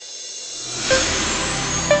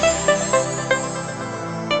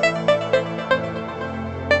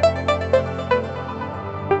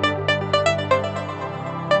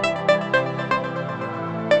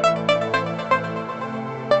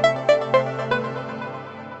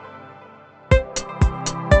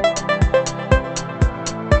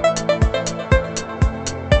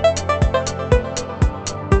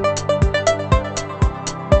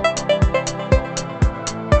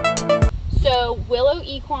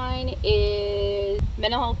Equine is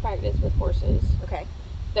mental health practice with horses. Okay.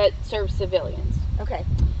 That serves civilians. Okay.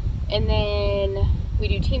 And then we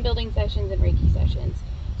do team building sessions and Reiki sessions.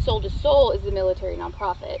 Soul to Soul is the military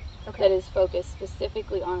nonprofit that is focused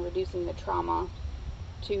specifically on reducing the trauma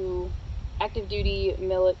to active duty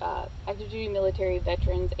military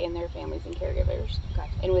veterans and their families and caregivers.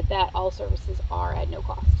 Gotcha. And with that, all services are at no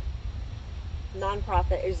cost.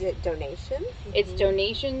 Nonprofit, is it donations? It's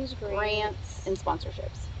donations, grants, and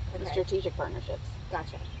sponsorships, and strategic partnerships.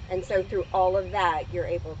 Gotcha. And so through all of that, you're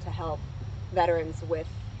able to help veterans with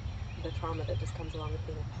the trauma that just comes along with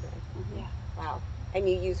being a veteran. Mm-hmm. Yeah. Wow. And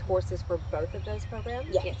you use horses for both of those programs?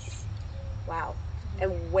 Yes. Wow.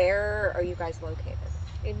 And where are you guys located?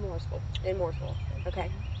 In Mooresville. In Mooresville. Okay.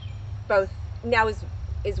 Both. Now is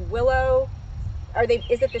Willow,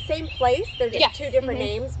 is it the same place? They're just two different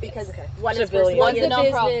names because one is for One's a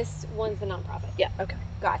nonprofit. business, one's the nonprofit. Yeah. Okay.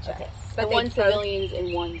 Gotcha. Okay. But So one's civilians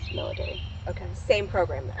and one's military. Okay. Same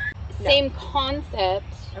program though. Same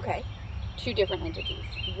concept. Okay. Two different entities.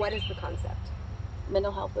 What is the concept?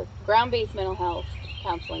 Mental health with ground-based mental health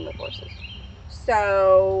counseling with horses.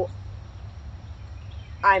 So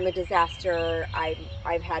I'm a disaster.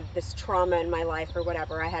 I've had this trauma in my life or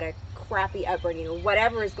whatever. I had a crappy upbringing or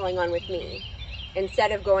whatever is going on with me.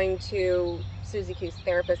 Instead of going to Susie Q's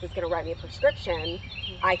therapist that's going to write me a prescription,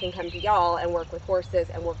 I can come to y'all and work with horses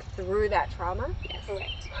and work through that trauma. Yes.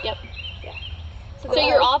 Correct. Yep. Yeah. So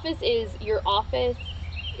your office is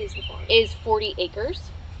the farm. is 40 acres.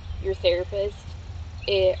 Your therapist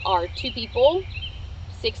are 2 people,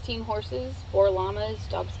 16 horses, 4 llamas,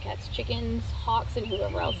 dogs, cats, chickens, hawks, and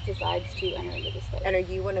whoever else decides to enter into the space. And are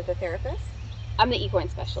you one of the therapists? I'm the equine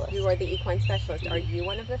specialist. You are the equine specialist. Are you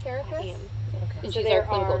one of the therapists? I am. Okay. And So she's there our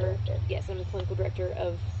clinical are, director. yes, I'm the clinical director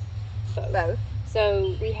of both. Both.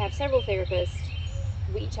 So we have several therapists.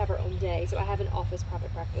 We each have our own day. So I have an office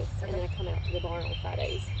private practice, and then I come out to the barn on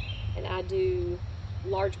Fridays, and I do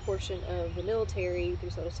large portion of the military through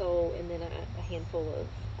Soul to Soul, and then a handful of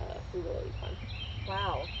through Willow Equine.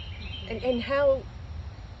 Wow. And how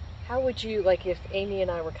would you, like, if Amy and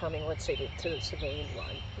I were coming, let's say, to the civilian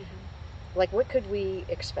one, like, what could we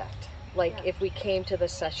expect? Like, if we came to the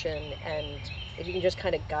session, and if you can just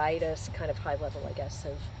kind of guide us, kind of high level, I guess,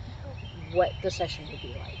 of what the session would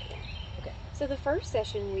be like. Okay. So the first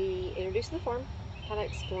session, we introduce the farm, kind of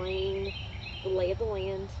explain the lay of the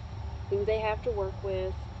land, who they have to work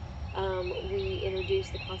with. We introduce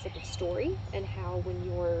the concept of story and how when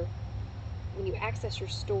you access your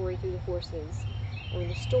story through the horses, and when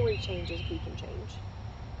the story changes, we can change.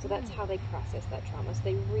 So that's how they process that trauma. So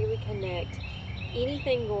they really connect.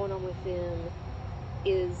 Anything going on with them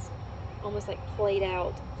is almost like played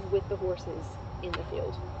out with the horses in the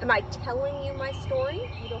field. Am I telling you my story?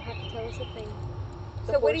 You don't have to tell us a thing.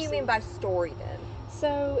 So what do you mean by story then?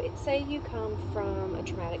 So say you come from a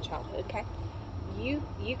traumatic childhood. Okay. You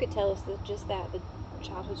could tell us that just that the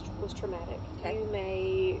childhood was traumatic. Okay. You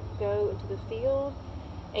may go into the field,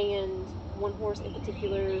 and one horse in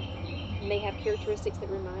particular may have characteristics that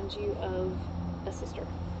remind you of a sister,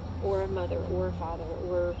 or a mother, or a father,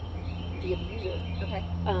 or the abuser. Okay.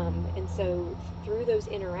 And so through those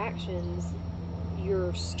interactions,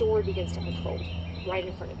 your story begins to unfold right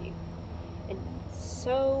in front of you. And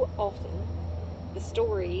so often,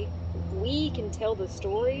 we can tell the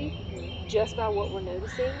story just by what we're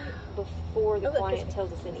noticing before the client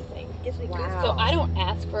tells us anything. Wow. So I don't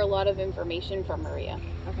ask for a lot of information from Maria.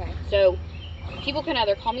 Okay. So people can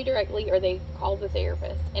either call me directly or they call the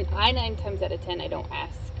therapist. And 9 times out of 10, I don't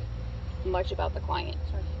ask much about the client.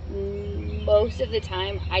 Most of the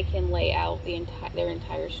time, I can lay out their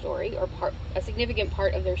entire story or a significant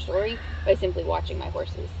part of their story by simply watching my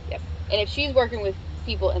horses. Yep. And if she's working with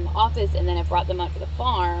people in the office and then I've brought them out to the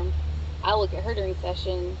farm, I'll look at her during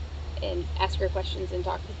session and ask her questions and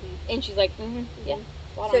talk to them. And she's like, yeah.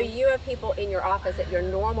 So you have people in your office at your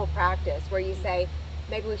normal practice where you say,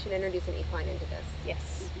 maybe we should introduce an equine into this.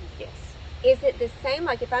 Yes. Yes. Is it the same,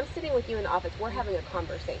 like if I'm sitting with you in the office, we're having a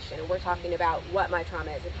conversation and we're talking about what my trauma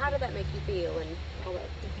is and how did that make you feel and All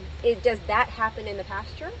that. Does that happen in the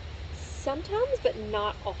pasture? Sometimes, but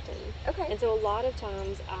not often. Okay. And so a lot of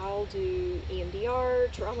times I'll do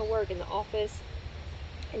EMDR, trauma work in the office.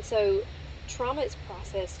 And so trauma is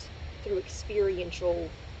processed through experiential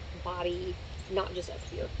body, not just up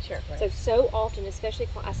here. Sure. Right. So often, especially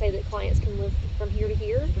I say that clients can live from here to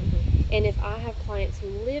here. And if I have clients who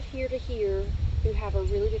live here to here who have a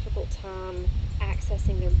really difficult time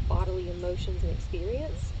accessing their bodily emotions and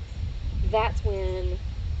experience, that's when,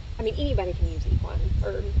 I mean, anybody can use equine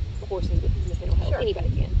or horses with mental health. Sure. Anybody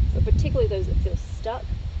can. But particularly those that feel stuck,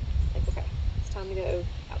 like, okay, it's time to go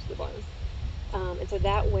out to the barn. And so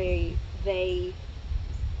that way they,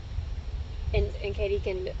 and Katie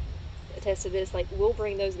can attest to this, like we'll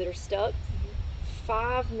bring those that are stuck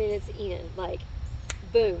 5 minutes in, like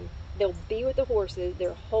boom, they'll be with the horses,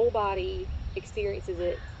 their whole body experiences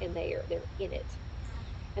it, and they're in it.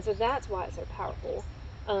 And so that's why it's so powerful.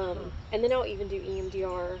 And then I'll even do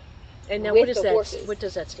EMDR. And now with what is the that? horses. What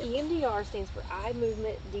does that stand for? EMDR stands for eye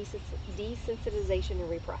movement desensitization and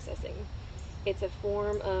reprocessing. It's a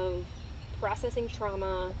form of processing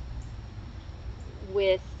trauma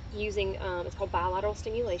with using, it's called bilateral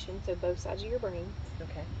stimulation, so both sides of your brain.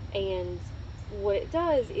 Okay. And what it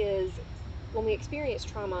does is, when we experience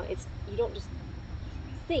trauma, it's, you don't just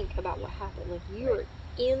think about what happened. Like, you're Right.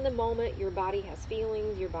 in the moment, your body has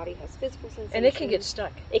feelings, your body has physical sensations. And it can get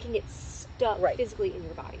stuck. It can get stuck Right. physically in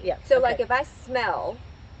your body. Yeah. So, okay. like, if I smell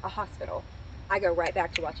a hospital, I go right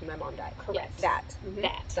back to watching my mom die. Correct. That.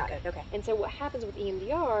 That. Got it. Okay. And so what happens with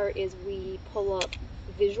EMDR is we pull up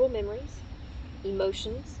visual memories,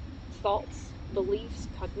 emotions, thoughts, beliefs,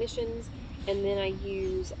 cognitions, and then I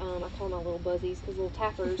use, I call them my little buzzies, because little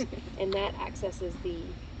tappers, and that accesses the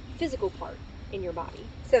physical part in your body.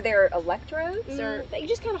 So they're electrodes, or You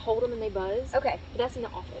just kind of hold them and they buzz. okay, But that's in the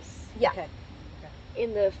office. yeah. Okay.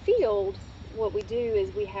 In the field, what we do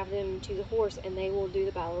is we have them choose a horse, and they will do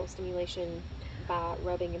the bilateral stimulation by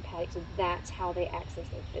rubbing and patting. So that's how they access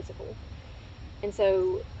their physical. And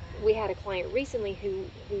so we had a client recently who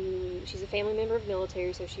she's a family member of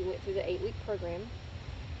military, so she went through the 8-week program,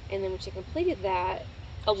 and then when she completed that,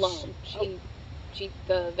 Alone.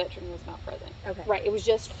 The veteran was not present. Okay. right, it was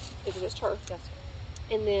just her. Yes.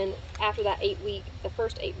 And then after that the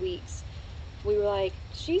first 8 weeks, we were like,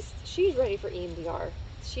 she's ready for EMDR.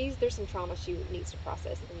 There's some trauma she needs to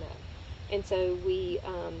process in that. And so we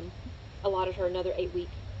allotted her another 8-week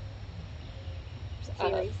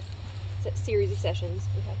series of sessions,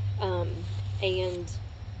 and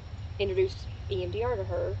introduced EMDR to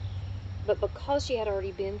her. But because she had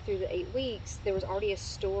already been through the 8 weeks, there was already a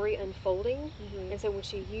story unfolding. And so when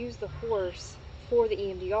she used the horse for the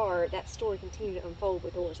EMDR, that story continued to unfold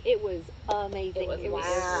with the horse. It was amazing. It was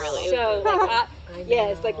Wow. really so like I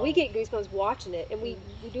yes, like we know. get goosebumps watching it, and we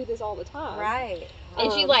do this all the time. Right.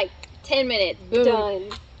 And she's like, 10 minutes. Boom. Done.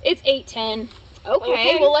 It's 8:10. Okay,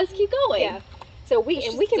 Okay. well, let's keep going. Yeah. So we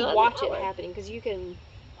She's can still at the watch it hour. happening, because you can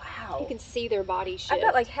Wow. see their body shift. I've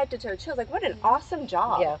got like head to toe chills. Like, what an awesome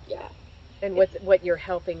job. Yeah. Yeah. And what you're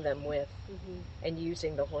helping them with, Mm-hmm. and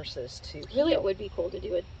using the horses to Really, heal. it would be cool to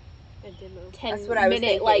do a A demo. 10 That's what I was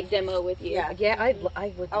minute like thinking. demo with you. Yeah. Yeah, I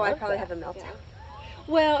would. Oh, I love probably that. have a meltdown.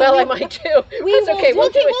 Well, Well, I we- might too. we That's will- okay. We'll, We'll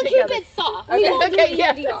do keep, it we'll keep together. it soft. We Okay. won't Okay, do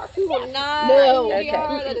yeah. EMDR. We will not No. do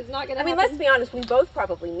EMDR. Okay. That is not going to I mean, happen. let's be honest. We both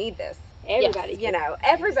probably need this. Everybody. You know,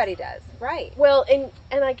 everybody does. Right. Well, and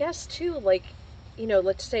I guess too, like, you know,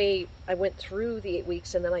 let's say I went through the 8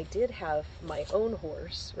 weeks and then I did have my own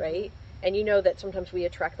horse, right? And you know that sometimes we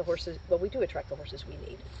attract the horses. Well, we do attract the horses we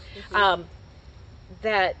need.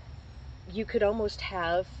 That you could almost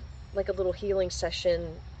have like a little healing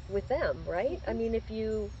session with them, right? I mean, if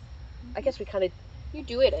you, I guess we kind of You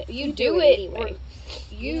do it. You do do it it. anyway.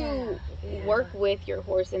 You Yeah. work with your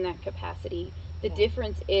horse in that capacity. The Yeah.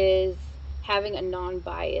 difference is having a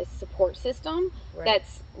non-biased support system right.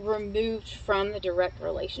 that's removed from the direct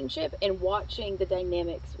relationship and watching the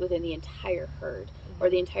dynamics within the entire herd or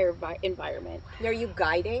the entire environment. Are you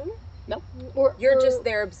guiding? We're You're just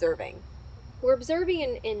there observing. we're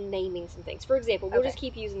observing and naming some things. For example, we'll Okay. just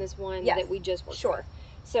keep using this one Yes. that we just worked Sure. with.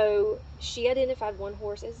 So she identified one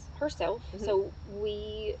horse as herself. Mhm. So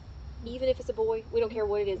we, even if it's a boy, we don't care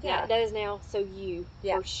what it is. Yeah. That is now. So you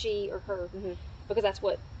Yeah. or she or her, Mhm. because that's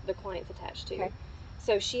what the client's attached to. Okay.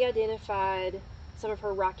 So she identified some of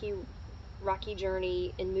her rocky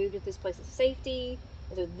journey and moved to this place of safety.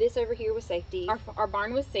 And so this over here was safety. Our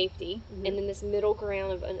barn was safety. And then this middle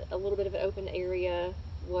ground of a little bit of an open area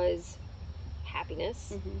was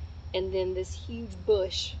happiness. And then this huge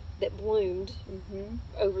bush that bloomed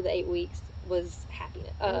over the 8 weeks was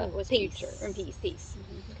happiness, was peace. future and peace.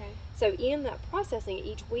 Okay. So in that processing,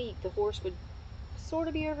 each week the horse would sort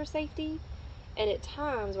of be over safety, and at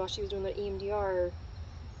times while she was doing the EMDR,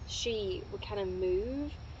 she would kind of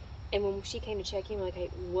move. And when she came to check in, we're like, hey,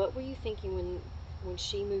 what were you thinking when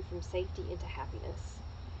she moved from safety into happiness?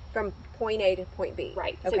 From point A to point B.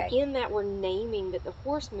 Right. Okay. So in that, we're naming that the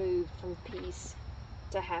horse moved from peace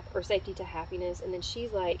to or safety to happiness, and then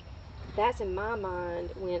she's like, that's in my mind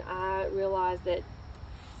when I realize that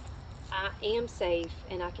I am safe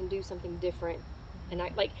and I can do something different, and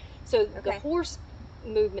I like so the Okay. horse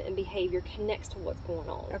movement and behavior connects to what's going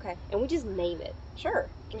on, Okay. and we just name it. Sure.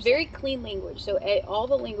 Very clean language. So all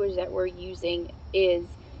the language that we're using is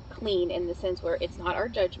clean in the sense where it's not our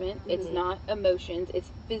judgment, it's Mhm. not emotions,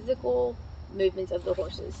 it's physical movements of the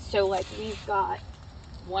horses. So like we've got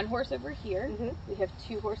one horse over here, Mhm. we have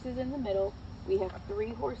 2 horses in the middle, we have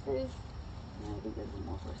 3 horses. No, I think there's one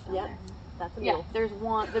more horse down Yep. there. That's a Yeah, mule. there's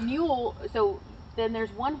one. The mule. So then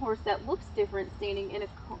there's one horse that looks different standing in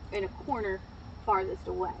a corner farthest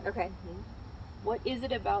away. Okay. What is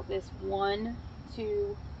it about this 1,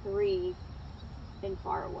 2, 3, and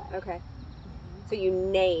far away? Okay. So you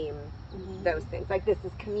name those things. Like this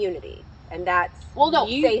is community, and that's Well, no,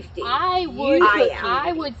 safety. I would. I am.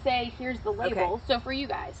 I would say here's the label. So for you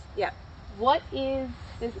guys, Yeah. What is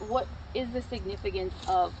this? What is the significance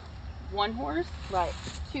of 1 horse, Right.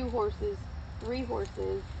 2 horses, 3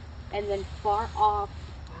 horses, and then far off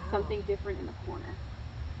Wow. something different in the corner?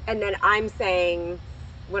 And then I'm saying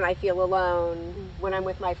when I feel alone, when I'm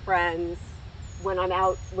with my friends, when I'm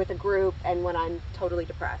out with a group, and when I'm totally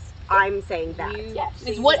depressed. I'm saying that. Yes, So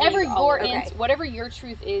it's you whatever name all your of it. Okay. whatever your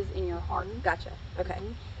truth is in your heart. Gotcha. Okay.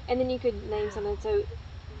 And then you could name something. So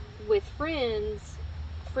with friends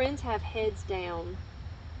have heads down,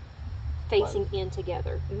 facing in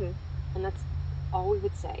together, Mhm. and that's all we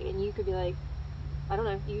would say. And you could be like, I don't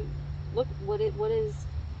know. You look what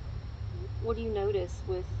do you notice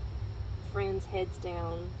with friends heads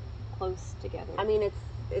down, close together? I mean, it's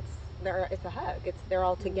a hug. They're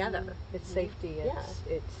all together. It's safety. Yeah.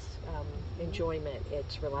 It's enjoyment.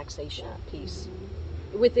 It's relaxation, peace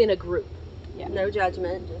within a group. Yeah. No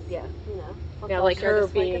judgment. Just Yeah. you know. let's Now, all like share her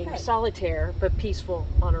this blanket being bed. solitaire but peaceful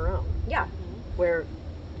on her own, Yeah. where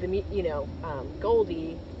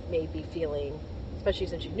Goldie may be feeling, especially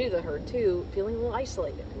since you knew the herd too, feeling a little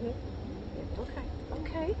isolated.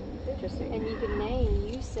 Okay. Interesting. And you could name.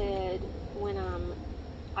 You said when I'm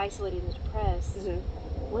isolated and depressed. Mhm.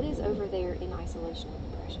 What is over there in isolation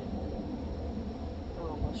and depression?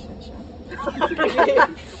 Oh, well, shut.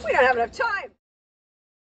 We don't have enough time.